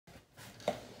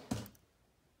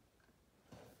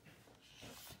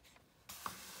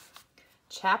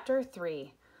Chapter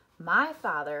 3. My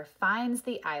Father Finds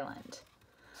the Island.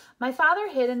 My father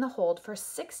hid in the hold for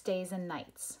 6 days and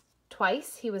nights.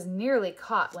 Twice he was nearly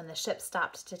caught when the ship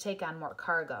stopped to take on more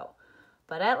cargo.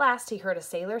 But at last he heard a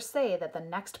sailor say that the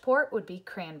next port would be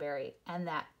Cranberry, and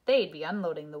that they'd be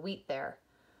unloading the wheat there.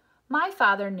 My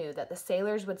father knew that the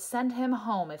sailors would send him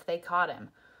home if they caught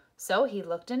him. So he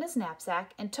looked in his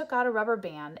knapsack and took out a rubber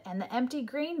band and the empty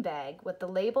grain bag with the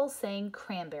label saying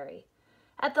Cranberry.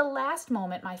 At the last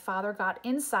moment, my father got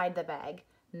inside the bag,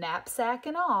 knapsack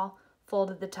and all,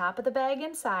 folded the top of the bag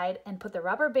inside, and put the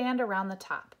rubber band around the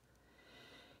top.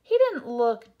 He didn't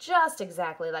look just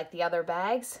exactly like the other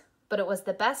bags, but it was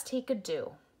the best he could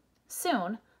do.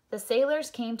 Soon, the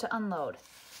sailors came to unload.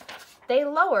 They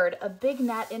lowered a big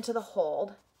net into the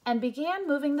hold and began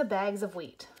moving the bags of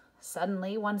wheat.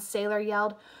 Suddenly, one sailor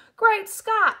yelled, "Great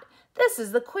Scott! This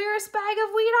is the queerest bag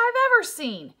of wheat I've ever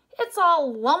seen! It's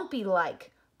all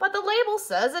lumpy-like, but the label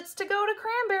says it's to go to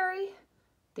Cranberry."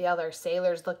 The other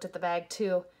sailors looked at the bag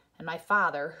too, and my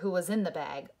father, who was in the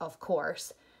bag, of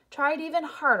course, tried even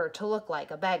harder to look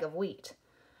like a bag of wheat.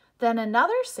 Then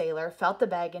another sailor felt the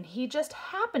bag and he just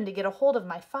happened to get a hold of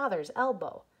my father's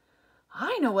elbow.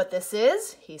 "I know what this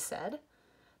is," he said.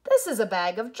 "This is a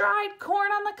bag of dried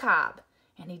corn on the cob."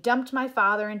 And he dumped my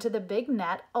father into the big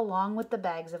net along with the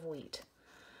bags of wheat.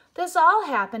 This all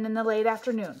happened in the late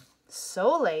afternoon,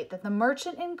 so late that the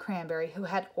merchant in Cranberry who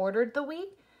had ordered the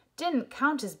wheat didn't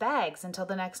count his bags until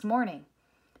the next morning.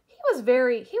 He was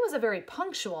a very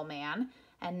punctual man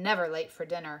and never late for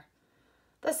dinner.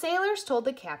 The sailors told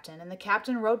the captain, and the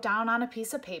captain wrote down on a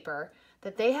piece of paper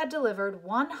that they had delivered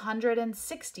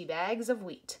 160 bags of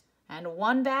wheat and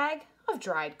 1 bag of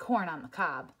dried corn on the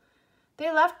cob. They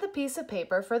left the piece of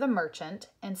paper for the merchant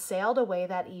and sailed away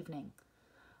that evening.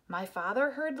 My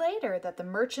father heard later that the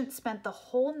merchant spent the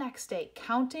whole next day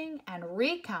counting and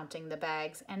recounting the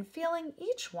bags and feeling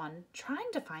each one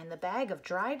trying to find the bag of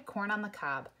dried corn on the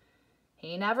cob.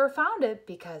 He never found it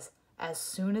because as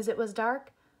soon as it was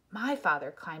dark, my father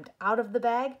climbed out of the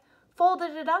bag,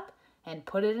 folded it up, and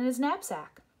put it in his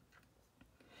knapsack.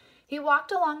 He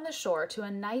walked along the shore to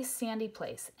a nice sandy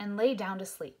place and lay down to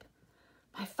sleep.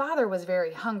 My father was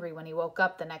very hungry when he woke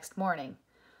up the next morning.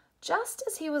 Just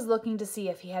as he was looking to see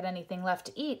if he had anything left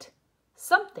to eat,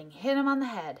 something hit him on the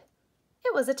head.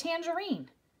 It was a tangerine.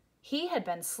 He had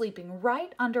been sleeping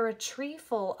right under a tree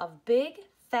full of big,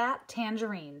 fat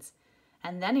tangerines,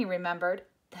 and then he remembered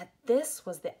that this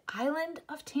was the island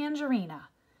of Tangerina.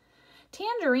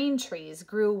 Tangerine trees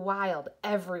grew wild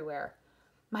everywhere.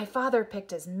 My father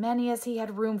picked as many as he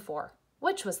had room for,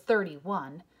 which was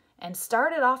 31, and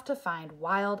started off to find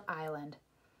Wild Island.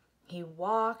 He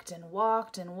walked and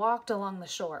walked and walked along the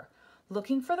shore,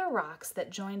 looking for the rocks that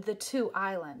joined the 2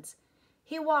 islands.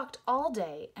 He walked all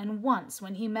day, and once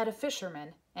when he met a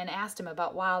fisherman and asked him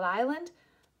about Wild Island,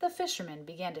 the fisherman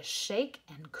began to shake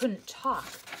and couldn't talk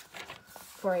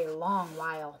for a long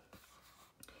while.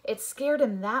 It scared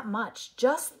him that much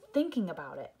just thinking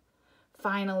about it.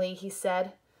 Finally, he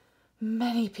said,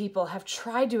 "Many people have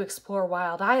tried to explore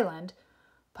Wild Island,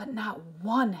 but not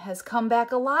one has come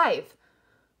back alive.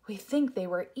 We think they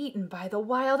were eaten by the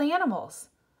wild animals."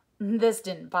 This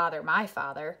didn't bother my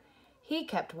father. He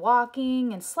kept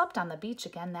walking and slept on the beach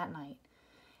again that night.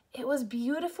 It was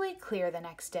beautifully clear the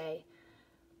next day,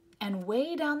 and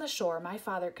way down the shore my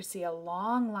father could see a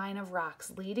long line of rocks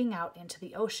leading out into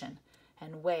the ocean,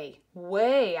 and way,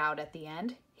 way out at the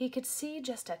end he could see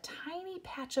just a tiny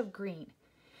patch of green.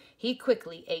 He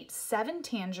quickly ate 7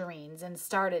 tangerines and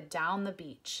started down the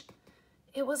beach.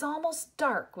 It was almost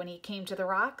dark when he came to the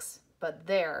rocks, but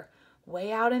there,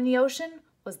 way out in the ocean,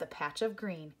 was the patch of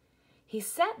green. He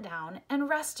sat down and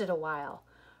rested a while,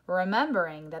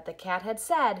 remembering that the cat had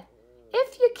said,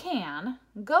 "If you can,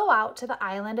 go out to the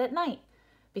island at night,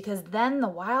 because then the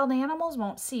wild animals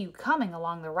won't see you coming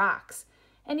along the rocks,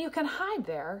 and you can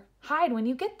hide when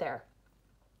you get there."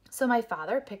 So my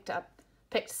father picked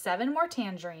 7 more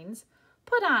tangerines,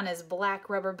 put on his black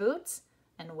rubber boots,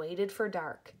 and waited for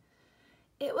dark.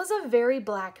 It was a very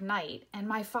black night, and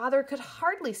my father could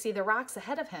hardly see the rocks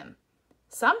ahead of him.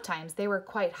 Sometimes they were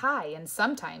quite high, and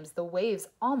sometimes the waves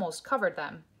almost covered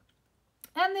them.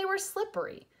 And they were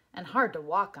slippery and hard to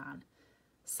walk on.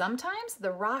 Sometimes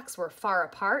the rocks were far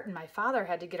apart, and my father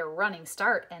had to get a running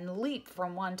start and leap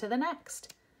from one to the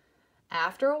next.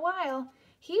 After a while,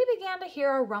 he began to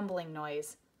hear a rumbling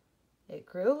noise. It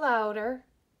grew louder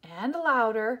and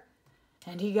louder,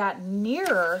 and he got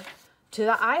nearer to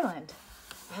the island.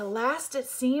 At last it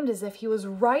seemed as if he was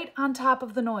right on top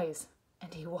of the noise,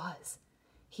 and he was.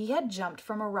 He had jumped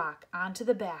from a rock onto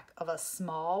the back of a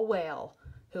small whale,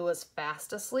 who was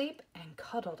fast asleep and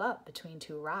cuddled up between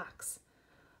two rocks.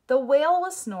 The whale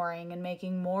was snoring and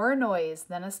making more noise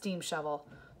than a steam shovel,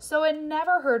 so it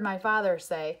never heard my father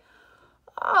say,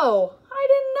 "Oh, I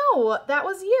didn't know that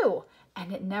was you,"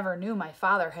 and it never knew my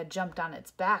father had jumped on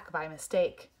its back by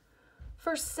mistake.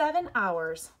 For 7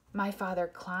 hours, my father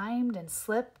climbed and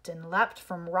slipped and leapt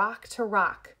from rock to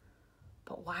rock.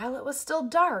 But while it was still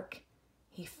dark,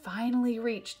 he finally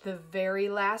reached the very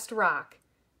last rock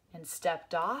and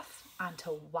stepped off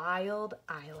onto Wild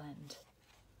Island.